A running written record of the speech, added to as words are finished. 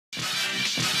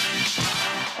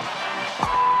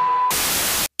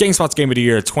GameSpot's Game of the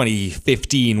Year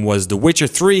 2015 was The Witcher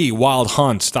 3 Wild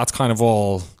Hunt. That's kind of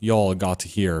all y'all got to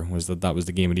hear, was that was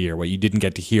the Game of the Year. What you didn't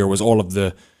get to hear was all of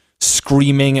the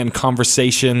screaming and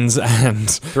conversations and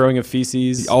throwing of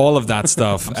feces, all of that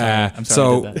stuff. I'm sorry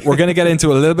so we're going to get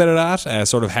into a little bit of that,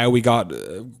 sort of how we got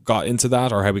into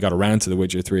that, or how we got around to The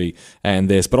Witcher 3 and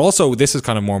this. But also, this is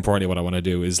kind of more importantly what I want to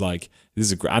do is like,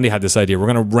 Andy had this idea.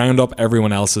 We're going to round up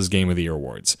everyone else's Game of the Year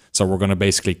awards. So we're going to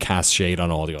basically cast shade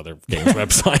on all the other games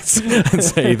websites and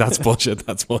say that's bullshit,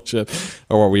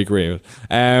 or what we agree with.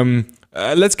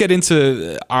 Let's get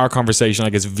into our conversation, I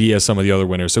guess, via some of the other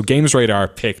winners. So Games Radar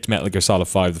picked Metal Gear Solid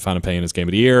 5, The Phantom Pain, as Game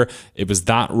of the Year. It was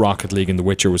that, Rocket League, and The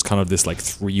Witcher was kind of this like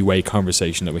three-way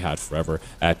conversation that we had forever.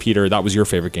 Peter, that was your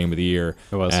favorite Game of the Year.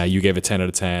 It was. You gave it 10 out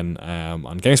of 10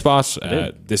 on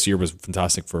GameSpot. This year was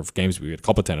fantastic for games. We had a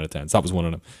couple of 10 out of 10s. That was one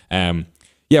of them.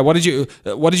 Yeah, what did you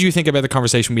think about the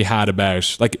conversation we had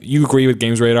about, like, you agree with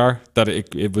Games Radar that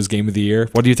it was Game of the Year?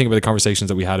 What do you think about the conversations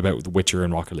that we had about The Witcher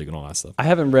and Rocket League and all that stuff? I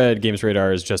haven't read Games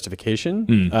Radar's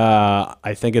justification.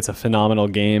 I think it's a phenomenal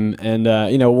game. And,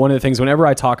 one of the things, whenever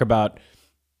I talk about,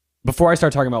 before I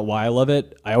start talking about why I love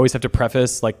it, I always have to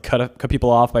preface, like, cut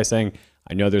people off by saying,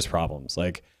 I know there's problems.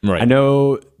 Like, I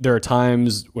know there are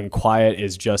times when Quiet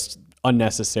is just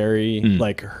unnecessary,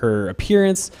 like her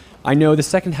appearance. I know the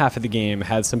second half of the game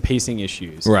had some pacing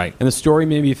issues. Right. And the story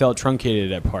maybe felt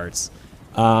truncated at parts.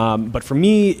 But for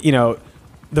me,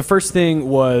 the first thing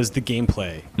was the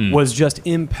gameplay was just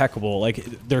impeccable. Like,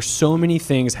 there's so many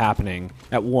things happening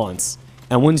at once.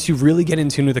 And once you really get in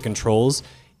tune with the controls,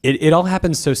 it all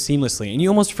happens so seamlessly. And you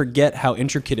almost forget how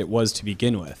intricate it was to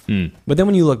begin with. But then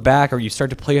when you look back or you start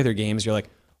to play other games, you're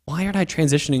like, why aren't I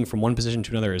transitioning from one position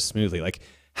to another as smoothly? Like,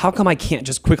 how come I can't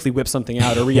just quickly whip something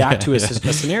out or react to a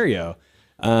scenario?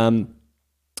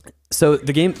 So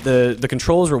the game, the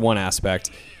controls were one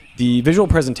aspect. The visual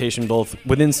presentation, both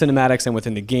within cinematics and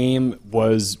within the game,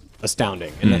 was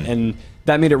astounding, and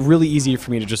that made it really easy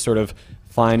for me to just sort of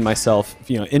find myself,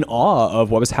 in awe of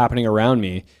what was happening around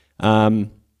me. And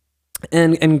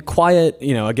Quiet,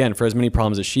 again, for as many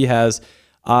problems as she has.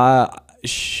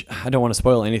 I don't want to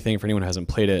spoil anything for anyone who hasn't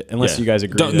played it, unless you guys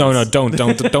agree. Don't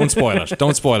spoil it.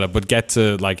 Don't spoil it. But get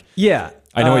to like. Yeah,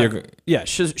 I know you're. Yeah,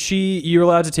 you're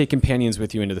allowed to take companions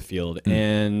with you into the field,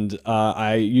 and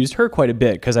I used her quite a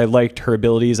bit because I liked her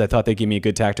abilities. I thought they gave me a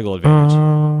good tactical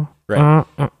advantage. Right.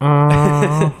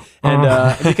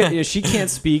 And because she can't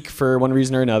speak for one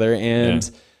reason or another, and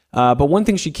but one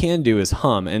thing she can do is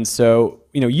hum, and so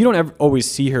you don't always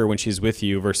see her when she's with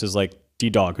you versus like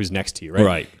D-Dog who's next to you, right?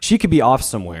 Right. She could be off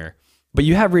somewhere, but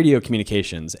you have radio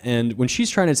communications, and when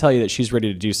she's trying to tell you that she's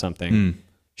ready to do something,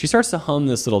 she starts to hum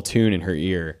this little tune in her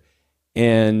ear,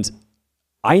 and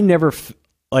I never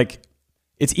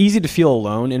it's easy to feel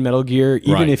alone in Metal Gear,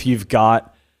 even if you've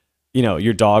got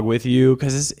your dog with you,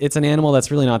 because it's an animal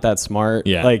that's really not that smart.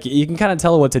 Yeah. Like, you can kind of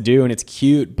tell it what to do, and it's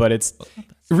cute, but it's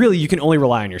really, you can only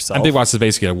rely on yourself. And Big Boss is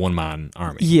basically a one-man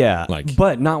army. Yeah,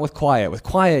 but not with Quiet. With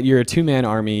Quiet, you're a two-man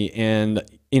army, and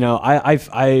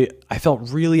I felt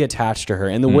really attached to her,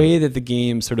 and the way that the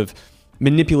game sort of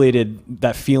manipulated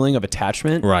that feeling of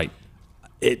attachment. Right.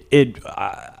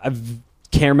 I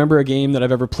can't remember a game that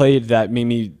I've ever played that made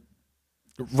me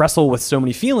wrestle with so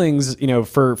many feelings,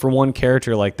 for one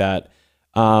character like that.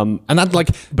 And that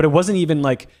but it wasn't even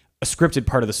like a scripted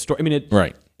part of the story. I mean,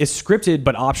 it's scripted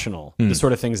but optional, the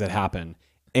sort of things that happen.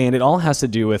 And it all has to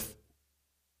do with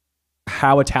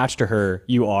how attached to her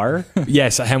you are.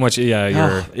 Yes, how much,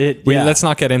 you're... Let's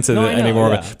not get into any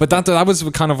more of it. But that was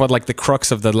kind of what, like, the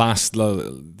crux of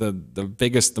the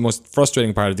biggest, the most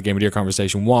frustrating part of the Game of the Year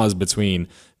conversation was between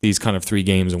these kind of three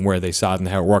games and where they sat and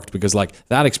how it worked. Because, like,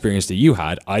 that experience that you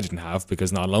had, I didn't have,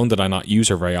 because not alone did I not use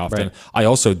her very often. Right. I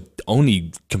also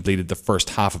only completed the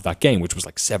first half of that game, which was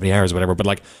like 70 hours or whatever. But,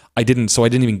 like, I didn't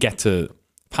even get to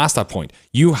past that point.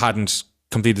 You hadn't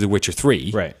completed The Witcher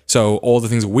 3. Right. So all the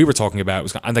things that we were talking about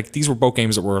was, and like, these were both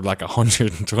games that were like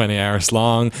 120 hours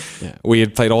long. Yeah. We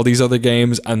had played all these other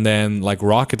games, and then like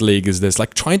Rocket League is this,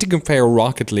 like, trying to compare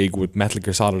Rocket League with Metal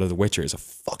Gear Solid or The Witcher is a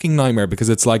fucking nightmare, because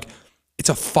it's like, it's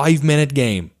a 5-minute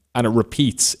game and it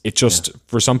repeats. It just,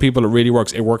 for some people, it really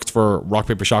works. It worked for Rock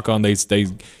Paper Shotgun. They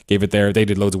gave it there. They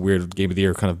did loads of weird Game of the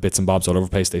Year kind of bits and bobs all over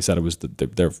the place. They said it was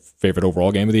their favorite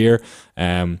overall Game of the Year.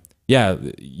 Yeah,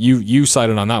 you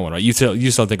sided on that one, right? You still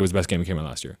think it was the best game that came out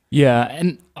last year. Yeah,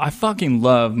 and I fucking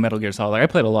love Metal Gear Solid. Like, I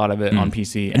played a lot of it on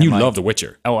PC. And you love The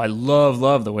Witcher. Oh, I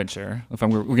love The Witcher. If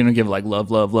we're going to give like love,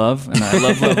 and I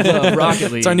love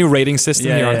Rocket League. It's our new rating system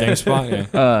here on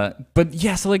GameSpot. Yeah. But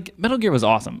yeah, so like Metal Gear was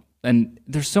awesome. And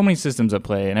there's so many systems at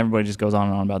play, and everybody just goes on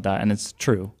and on about that, and it's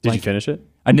true. Did you finish it?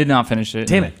 I did not finish it.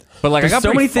 Damn it! But like, There's I got so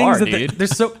many pretty far, things that dude.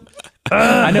 there's so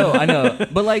I know.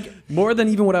 But like, more than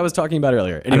even what I was talking about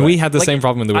earlier. And Anyway, we had the like, same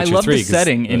problem in The Witcher I love 3. the 'cause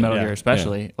setting in Metal yeah, Gear,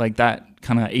 especially like that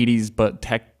kind of 80s, but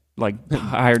tech, like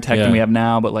higher tech Yeah. than we have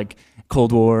now, but like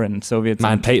Cold War and Soviets.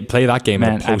 Man, and, play that game in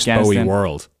a Man, post-Bowie Afghanistan.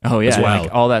 world. oh yeah, as well.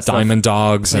 like all that stuff Diamond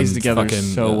Dogs plays and together fucking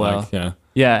so well. like, yeah.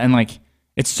 Yeah, and like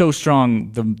it's so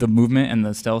strong, the movement and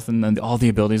the stealth and then all the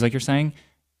abilities, like you're saying.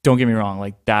 Don't get me wrong,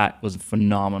 like that was a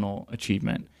phenomenal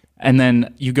achievement. And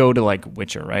then you go to like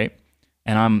Witcher, right?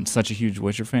 And I'm such a huge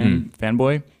Witcher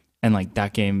fanboy, and like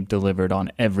that game delivered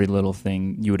on every little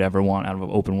thing you would ever want out of an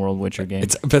open world Witcher game.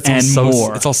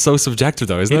 It's all so subjective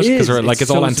though, isn't it? It Because is. like It's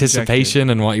it's all so anticipation subjective.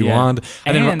 and what you Yeah. want.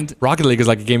 And then And- Rocket League is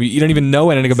like a game you don't even know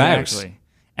anything about. Exactly.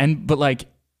 But like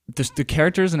the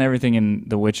characters and everything in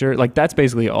The Witcher, like that's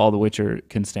basically all The Witcher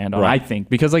can stand on, Right. I think,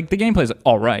 because like the gameplay's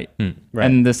all right. Right.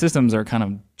 And the systems are kind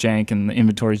of jank and the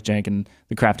inventory's jank and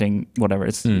the crafting, whatever.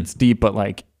 It's deep, but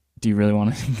like, do you really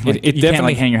want to? Like, It you can't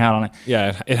definitely- like hang your hat on it.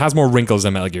 Yeah, it has more wrinkles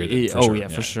than Metal Gear.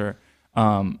 For sure.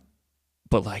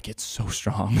 But like it's so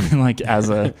strong, like as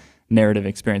a narrative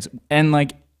experience, and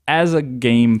like as a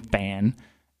game fan,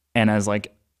 and as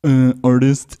like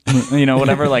artist, you know,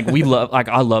 whatever. Like we love, like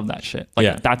I love that shit. Like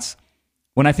Yeah. that's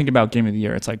when I think about Game of the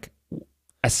Year, it's like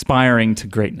aspiring to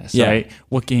greatness, Yeah. right?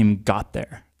 What game got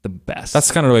there the best?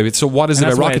 That's kind of the way. So what is And it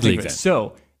that's about why I Rocket think League of then?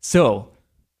 it. So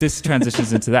this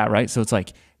transitions into that, right? So it's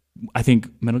like, I think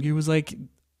Metal Gear was like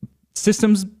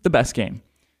systems, the best game.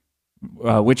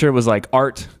 Witcher was like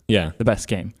art, Yeah. the best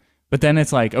game. But then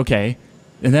it's like, okay,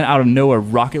 and then out of nowhere,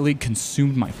 Rocket League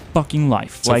consumed my fucking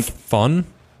life. So like fun.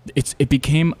 it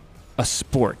became a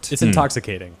sport. it's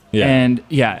intoxicating.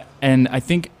 Yeah. And I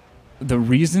think the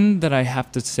reason that I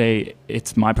have to say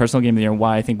it's my personal game of the year,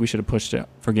 why I think we should have pushed it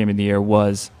for game of the year,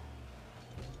 was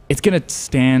it's gonna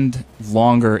stand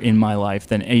longer in my life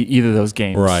than either of those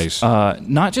games. Right.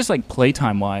 Not just like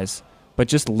playtime wise, but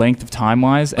just length of time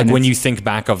wise. Like And when it's- you think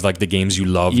back of like the games you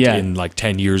loved Yeah. in like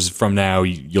 10 years from now,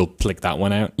 you'll pick that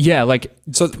one out. yeah, like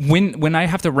So when I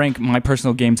have to rank my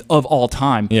personal games of all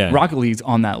time, Yeah. Rocket League's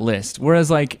on that list. Whereas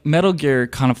like Metal Gear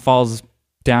kind of falls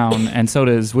down, and so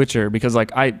does Witcher, because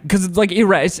it's like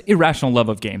it's irrational love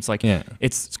of games. Like Yeah.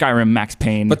 it's Skyrim, Max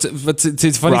Payne. But the funny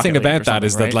Rocket thing League or about that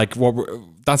is something, that right? like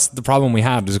that's the problem we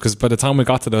had, is because by the time we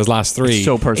got to those last three, It's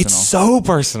so personal. It's so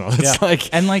personal. It's like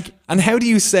and how do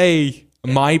you say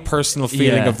my personal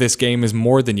feeling Yeah. of this game is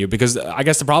more than you? Because I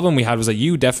guess the problem we had was that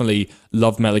you definitely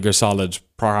loved Metal Gear Solid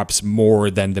perhaps more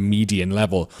than the median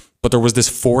level. But there was this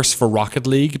force for Rocket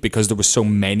League because there was so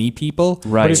many people.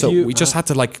 Right. But if So you- we just had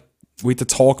to we had to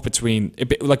talk between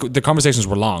like the conversations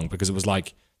were long because it was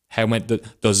like how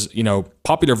does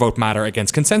popular vote matter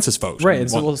against consensus vote? Right. And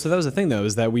so that was the thing, though,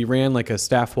 is that we ran like a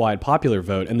staff-wide popular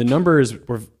vote, and the numbers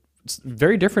were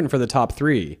very different for the top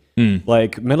three.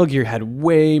 Like Metal Gear had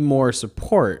way more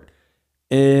support,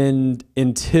 and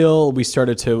until we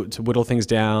started to whittle things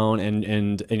down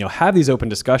and have these open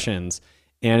discussions.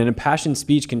 And an impassioned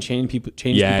speech can change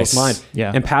people's minds.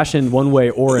 Yeah. Impassioned one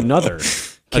way or another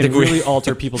can think we- really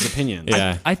alter people's opinions.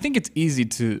 Yeah. I think it's easy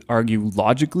to argue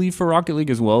logically for Rocket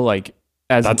League as well. Like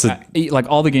That's like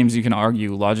all the games you can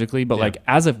argue logically, but like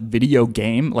as a video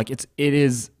game, like it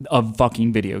is a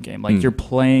fucking video game. Like you're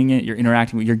playing it, you're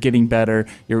interacting with, you're getting better,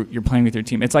 you're playing with your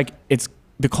team. It's like it's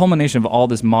the culmination of all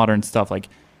this modern stuff. Like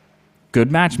good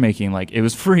matchmaking, like it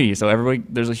was free, so everybody,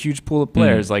 there's a huge pool of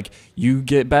players. Like you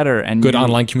get better and Good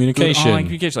online communication. like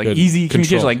Good easy communication,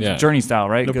 control, like yeah. Journey style,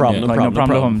 right? No Good, problem, no like, problem, no go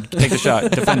problem. home, take the shot,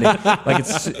 defending. Like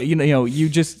it's you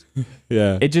just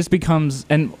Yeah. it just becomes,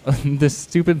 and this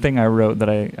stupid thing I wrote that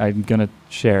I'm gonna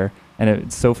share, and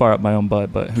it's so far up my own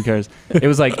butt, but who cares? It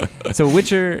was like, so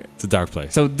Witcher. It's a dark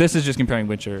place. So this is just comparing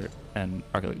Witcher and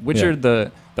Rocket League. Witcher, Yeah.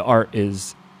 the art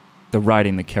is the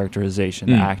writing, the characterization,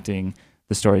 the acting,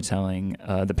 the storytelling,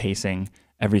 the pacing,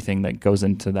 everything that goes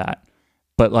into that.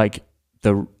 But like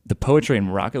the poetry in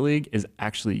Rocket League is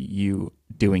actually you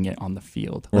doing it on the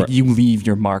field. Like Right. you leave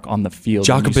your mark on the field.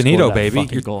 when Jaco you score Benito, that baby.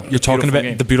 fucking goal. You're talking Beautiful about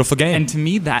game. the beautiful game. And to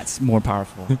me, that's more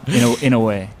powerful in a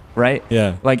way, right?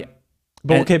 Yeah. Like,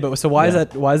 But and- okay, but so why is yeah.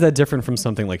 that? Why is that different from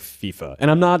something like FIFA? And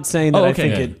I'm not saying that Oh, I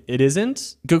okay. think it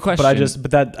isn't. Good question.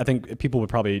 But that I think people would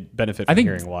probably benefit from I think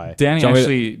hearing why. Danny Do you want me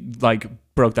actually like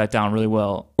broke that down really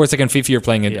well. Whereas like in FIFA you're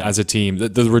playing it Yeah. as a team.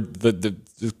 The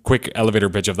quick elevator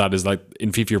pitch of that is like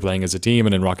in FIFA you're playing as a team,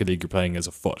 and in Rocket League you're playing as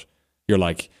a foot. You're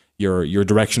like your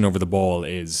direction over the ball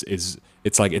is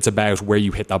it's like it's about where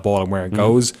you hit that ball and where it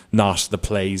goes, not the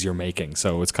plays you're making.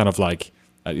 So it's kind of like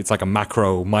it's like a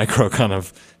macro micro kind of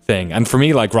thing. And for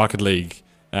me, like Rocket League,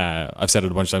 I've said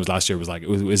it a bunch of times last year, it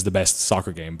was the best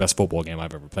soccer game, best football game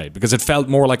I've ever played, because it felt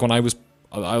more like when I was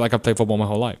I've played football my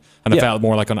whole life, and it Yeah. felt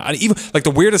more like and even like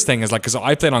the weirdest thing is like because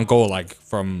I played on goal like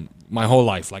from my whole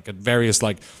life, like at various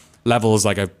like levels,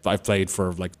 like I've played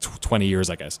for like 20 years,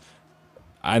 I guess.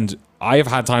 And I have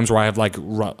had times where I have like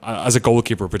as a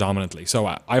goalkeeper predominantly. So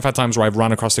I've had times where I've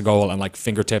run across the goal and like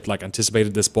fingertip like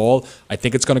anticipated this ball. I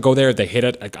think it's going to go there. They hit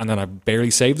it and then I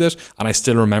barely saved it. And I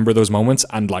still remember those moments.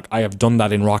 And like I have done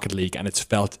that in Rocket League and it's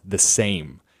felt the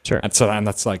same. Sure. And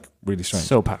that's like really strange.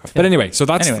 So powerful. But anyway, so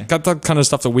that's got that kind of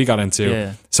stuff that we got into.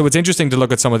 Yeah. So it's interesting to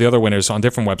look at some of the other winners on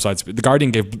different websites. The Guardian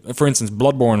gave, for instance,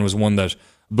 Bloodborne was one that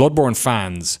Bloodborne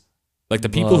fans, like the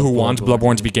people who want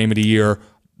Bloodborne to be Game of the Year,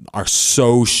 are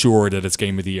so sure that it's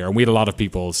Game of the Year. And we had a lot of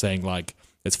people saying like,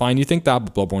 it's fine, you think that,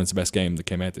 but Bloodborne's the best game that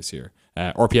came out this year.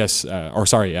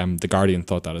 The Guardian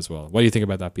thought that as well. What do you think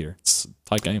about that, Peter? It's a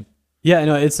tight game. Yeah,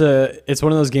 no, it's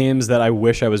one of those games that I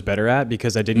wish I was better at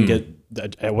because I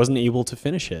I wasn't able to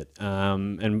finish it.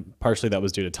 And partially that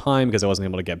was due to time because I wasn't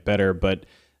able to get better, but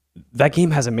that game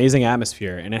has amazing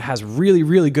atmosphere and it has really,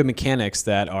 really good mechanics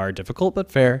that are difficult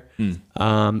but fair.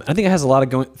 I think it has a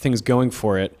lot of things going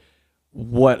for it.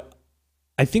 What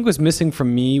I think was missing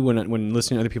from me when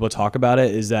listening to other people talk about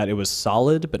it is that it was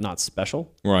solid but not special.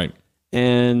 Right.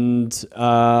 And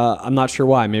I'm not sure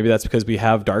why. Maybe that's because we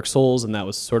have Dark Souls, and that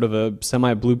was sort of a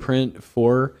semi-blueprint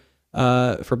for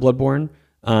Bloodborne.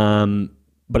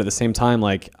 But at the same time,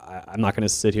 like I'm not going to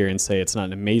sit here and say it's not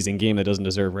an amazing game that doesn't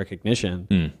deserve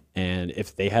recognition. And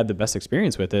if they had the best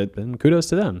experience with it, then kudos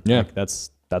to them. Yeah, like,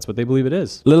 that's what they believe it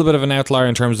is. A little bit of an outlier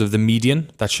in terms of the median.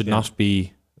 That should not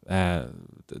be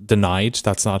denied.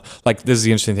 That's not like this is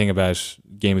the interesting thing about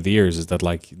Game of the Years is that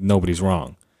like nobody's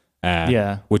wrong.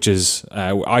 Which is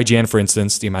IGN, for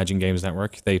instance, the Imagine Games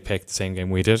Network. They picked the same game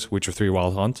we did, Witcher 3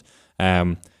 Wild Hunt.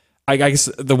 I guess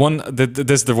this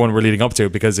is the one we're leading up to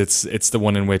because it's the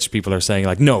one in which people are saying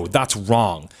like, no, that's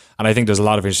wrong. And I think there's a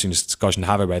lot of interesting discussion to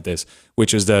have about this,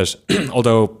 which is that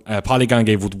although Polygon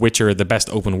gave Witcher the best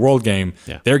open world game,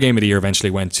 their Game of the Year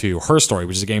eventually went to Her Story,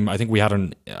 which is a game I think we had I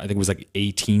think it was like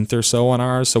 18th or so on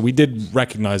ours. So we did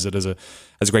recognize it as a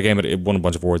great game. It won a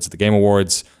bunch of awards at the Game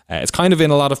Awards. It's kind of in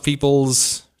a lot of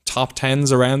people's top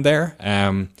 10s around there.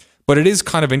 But it is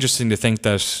kind of interesting to think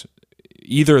that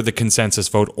either the consensus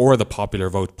vote or the popular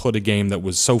vote put a game that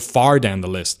was so far down the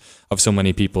list of so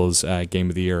many people's Game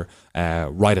of the Year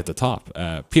right at the top.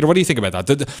 Peter, what do you think about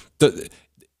that?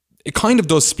 It kind of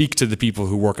does speak to the people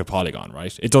who work at Polygon,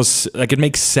 right? It does, like, it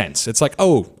makes sense. It's like,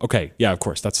 oh, okay, yeah, of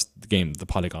course, that's the game the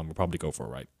Polygon will probably go for,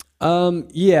 right?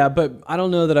 Yeah, but I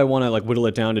don't know that I want to like whittle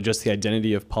it down to just the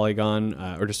identity of Polygon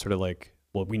or just sort of like,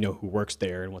 well, we know who works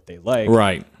there and what they like.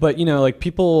 Right. But, you know, like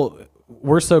people,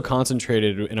 we're so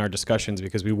concentrated in our discussions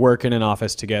because we work in an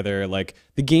office together. Like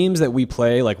the games that we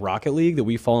play, like Rocket League, that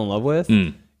we fall in love with,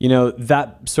 you know,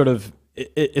 that sort of,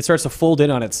 it starts to fold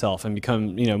in on itself and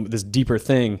become, you know, this deeper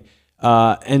thing.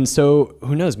 And so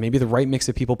who knows, maybe the right mix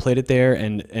of people played it there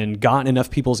and got enough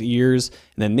people's ears,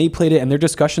 and then they played it and their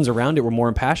discussions around it were more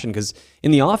impassioned because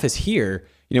in the office here,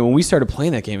 you know, when we started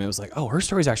playing that game, it was like, oh, Her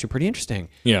Story is actually pretty interesting.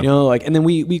 Yeah. You know, like, and then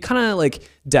we kind of like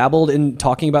dabbled in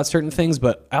talking about certain things,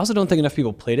 but I also don't think enough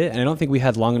people played it. And I don't think we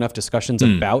had long enough discussions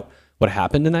about what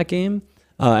happened in that game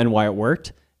and why it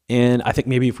worked. And I think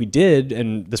maybe if we did,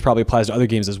 and this probably applies to other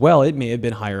games as well, it may have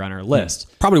been higher on our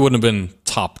list. Probably wouldn't have been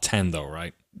top 10 though,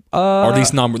 right? Or at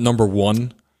least number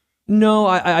one. No,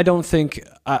 I don't think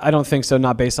so.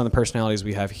 Not based on the personalities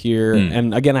we have here.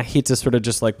 And again, I hate to sort of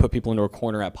just like put people into a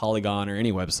corner at Polygon or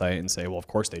any website and say, well, of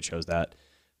course they chose that.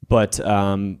 But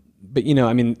you know,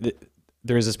 I mean,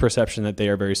 there is this perception that they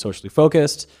are very socially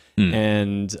focused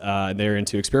and they're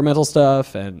into experimental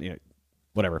stuff and, you know,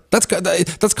 whatever. That's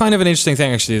kind of an interesting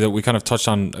thing actually that we kind of touched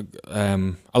on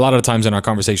a lot of the times in our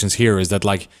conversations here is that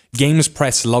like games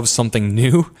press loves something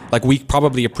new. Like we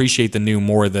probably appreciate the new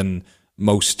more than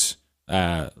most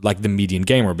like the median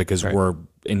gamer because we're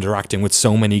interacting with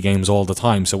so many games all the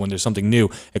time. So when there's something new,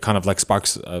 it kind of like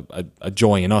sparks a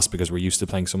joy in us because we're used to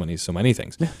playing so many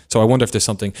things. Yeah. So I wonder if there's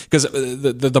something because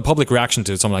the public reaction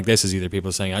to something like this is either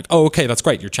people saying like, oh, okay, that's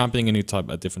great, you're championing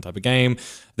a different type of game.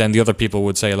 Then the other people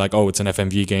would say like, oh, it's an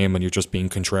FMV game and you're just being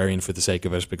contrarian for the sake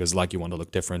of it because like you want to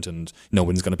look different and no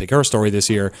one's going to pick Her Story this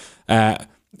year.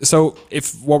 So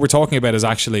if what we're talking about is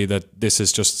actually that this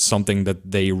is just something that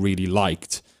they really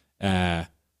liked,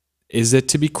 is it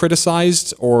to be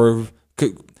criticized or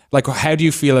like how do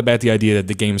you feel about the idea that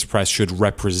the games press should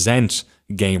represent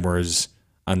gamers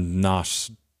and not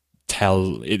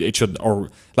tell it should, or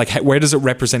like where does it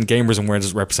represent gamers and where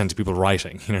does it represent people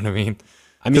writing? You know what I mean?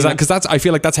 I mean, because I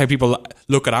feel like that's how people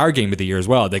look at our Game of the Year as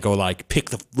well. They go like, pick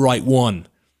the right one.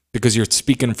 because you're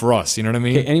speaking for us. You know what I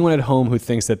mean? Okay, anyone at home who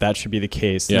thinks that that should be the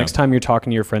case, the next time you're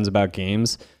talking to your friends about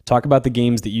games, talk about the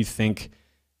games that you think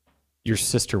your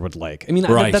sister would like. I mean,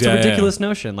 that's a ridiculous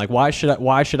notion. Like, why should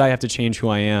I have to change who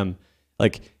I am?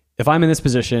 Like, if I'm in this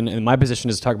position and my position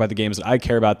is to talk about the games that I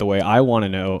care about the way I want to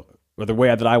know, or the way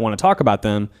that I want to talk about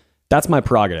them, that's my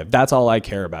prerogative. That's all I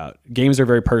care about. Games are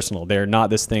very personal. They're not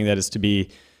this thing that is to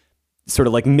be sort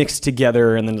of like mixed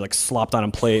together and then like slopped on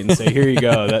a plate and say, here you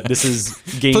go. That this is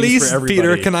games for everybody.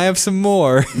 Peter, can I have some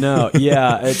more? No,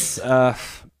 yeah, it's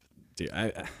dude,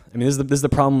 I mean, this is the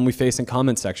problem we face in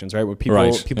comment sections, right? Where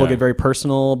people get very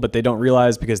personal, but they don't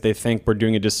realize because they think we're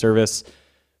doing a disservice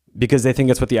because they think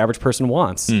that's what the average person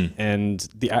wants. And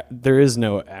there is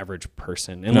no average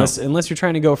person unless you're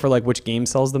trying to go for like which game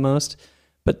sells the most.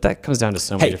 But that comes down to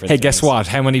so many different things. Hey, guess what?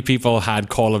 How many people had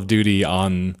Call of Duty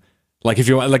on? Like if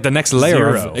you like the next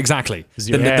layer of exactly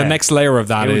the next layer of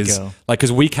that is like,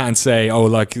 because we can't say, oh,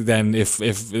 like then if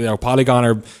you know, Polygon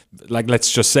are like,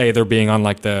 let's just say they're being on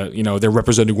like the, you know, they're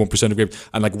representing 1% of games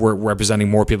and like we're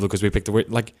representing more people because we picked the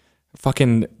like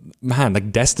fucking man,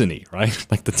 like Destiny, right?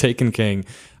 Like the Taken King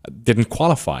didn't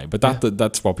qualify, but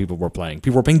that's what people were playing.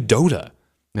 People were playing Dota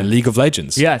and League of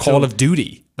Legends, Call of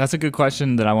Duty. That's a good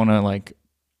question that I want to like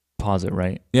pause it,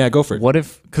 right? Yeah, go for it. What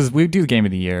if, because we do Game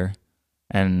of the Year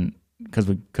and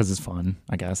because it's fun,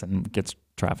 I guess, and gets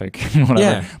traffic, whatever.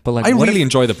 Yeah. But like, I really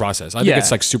enjoy the process. I think it's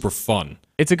like super fun.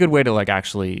 It's a good way to like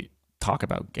actually talk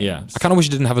about games. Yeah, I kind of wish it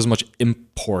didn't have as much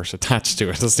import attached to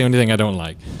it. That's the only thing I don't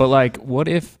like. But like, what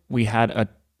if we had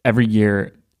every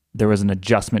year there was an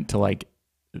adjustment to like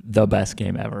the best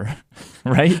game ever,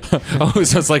 right? Oh,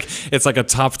 so it's like a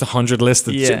top 100 list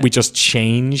that we just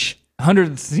change.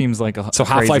 100 seems like a so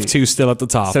crazy. Half-Life 2 still at the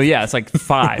top. So yeah, it's like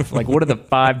 5. Like, what are the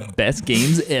 5 best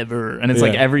games ever? And it's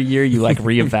like every year you like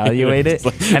reevaluate it,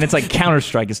 and it's like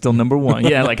Counter-Strike is still number 1.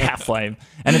 Yeah, like Half-Life,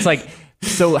 and it's like,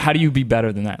 so how do you be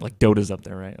better than that? Like Dota's up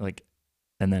there, right? Like,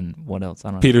 and then what else? I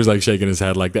don't know. Peter's like shaking his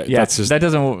head like that. Yeah, that's just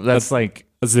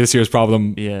that's this year's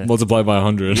problem. Yeah, multiplied by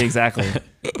 100. Exactly.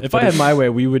 If I had my way,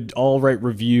 we would all write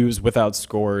reviews without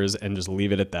scores and just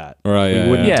leave it at that. Right. We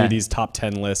wouldn't do these top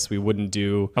 10 lists. We wouldn't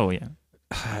do. Oh yeah.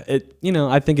 It, you know,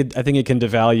 I think it can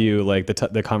devalue like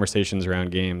the conversations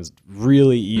around games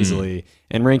really easily.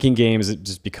 And ranking games, it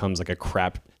just becomes like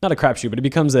not a crapshoot, but it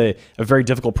becomes a very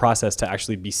difficult process to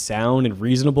actually be sound and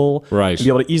reasonable, right? And be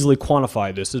able to easily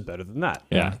quantify this is better than that.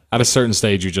 Yeah. At a certain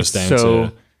stage, you just down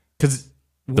to because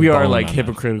we are like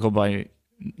hypocritical by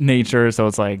nature, so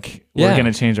it's like we're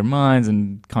gonna change our minds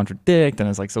and contradict, and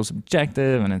it's like so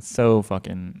subjective, and it's so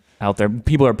fucking out there.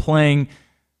 People are playing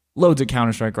loads of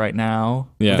Counter-Strike right now.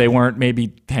 Yeah. They weren't maybe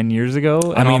 10 years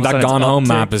ago. I mean, that Gone Home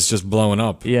map is just blowing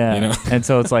up. Yeah. You know? And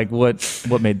so it's like,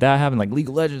 what made that happen? Like League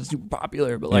of Legends is super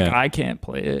popular, but like I can't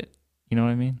play it. You know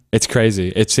what I mean? It's crazy.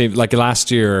 It seemed like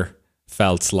last year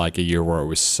felt like a year where it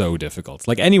was so difficult.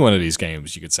 Like any one of these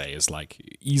games, you could say is like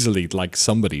easily like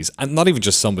somebody's, and not even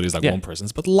just somebody's, like one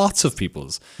person's, but lots of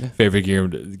people's favorite game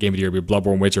of the year would be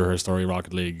Bloodborne, Witcher, Her Story,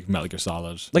 Rocket League, Metal Gear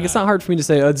Solid. Like it's not hard for me to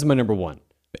say, oh, this is my number 1.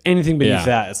 But anything beneath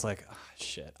that, it's like, oh,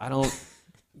 shit. I don't.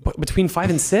 Between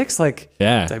 5 and 6, like,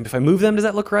 if I move them, does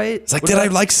that look right? It's like, did I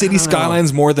like City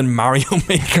Skylines more than Mario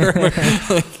Maker?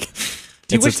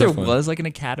 Do you wish there was like an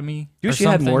academy? Do you wish you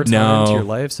had more time into your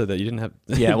life so that you didn't have?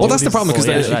 Yeah, well, that's the problem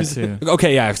because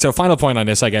okay, yeah. So final point on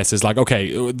this, I guess, is like,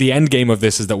 okay, the end game of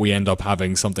this is that we end up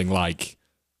having something like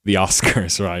the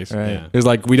Oscars, right? Yeah. It's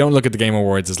like we don't look at the Game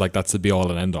Awards as like that's the be all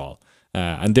and end all.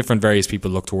 And various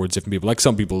people look towards different people. Like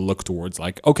some people look towards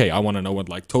like, okay, I want to know what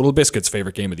like Total Biscuit's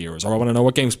favorite game of the year is, or I want to know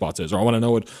what GameSpot is, or I want to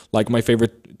know what like my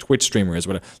favorite Twitch streamer is.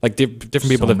 Whatever. Like different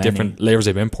people have different layers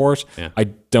of import. Yeah. I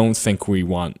don't think we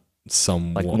want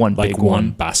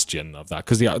one bastion of that,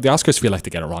 because the Oscars feel like they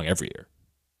get it wrong every year.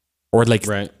 Or like,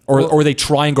 or they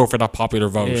try and go for that popular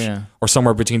vote, or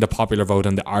somewhere between the popular vote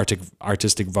and the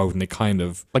artistic vote, and they kind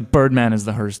of like Birdman is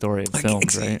the Her Story of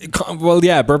films, right? Well,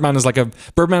 yeah, Birdman is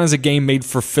a game made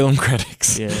for film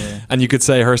critics, and you could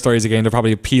say Her Story is a game that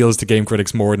probably appeals to game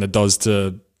critics more than it does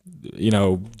to, you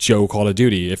know, Joe Call of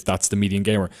Duty, if that's the median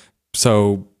gamer.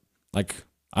 So, like,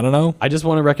 I don't know. I just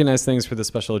want to recognize things for the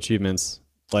special achievements.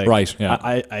 Like,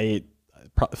 I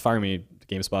fire me.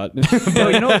 GameSpot,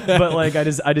 but like I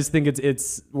just think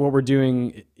it's what we're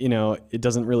doing. You know, it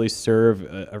doesn't really serve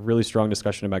a really strong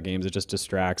discussion about games. It just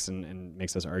distracts and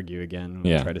makes us argue again.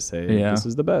 When we try to say this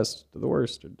is the best, or the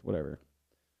worst, or whatever.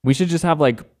 We should just have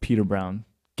like Peter Brown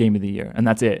game of the year, and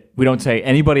that's it. We don't say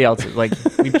anybody else's. Like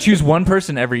we choose one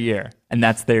person every year, and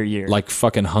that's their year. Like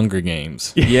fucking Hunger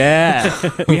Games. Yeah,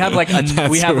 we have like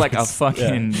a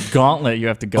fucking gauntlet you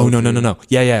have to go. Oh no through. no.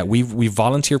 Yeah. We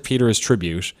volunteer Peter as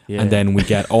tribute, Yeah. and then we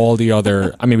get all the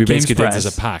other. I mean, we Games basically did Press.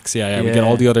 this at PAX. Yeah. We get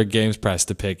all the other Games Press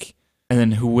to pick. And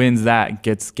then who wins that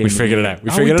gets game. We of the figured it year. out. We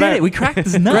figured it did out. it. We cracked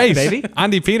this nut, Great, baby.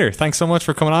 Andy, Peter, thanks so much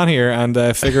for coming on here and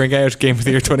figuring out Game of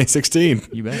the Year 2016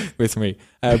 You bet. with me.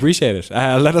 Appreciate it.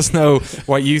 Let us know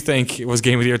what you think was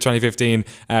Game of the Year 2015,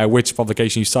 which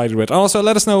publication you sided with. Also,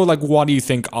 let us know like what do you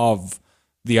think of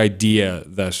the idea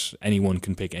that anyone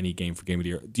can pick any game for Game of the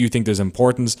Year. Do you think there's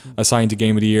importance assigned to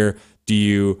Game of the Year? Do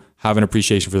you have an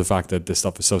appreciation for the fact that this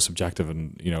stuff is so subjective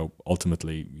and, you know,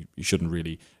 ultimately you shouldn't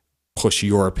really push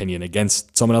your opinion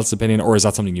against someone else's opinion, or is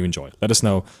that something you enjoy? Let us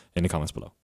know in the comments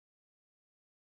below.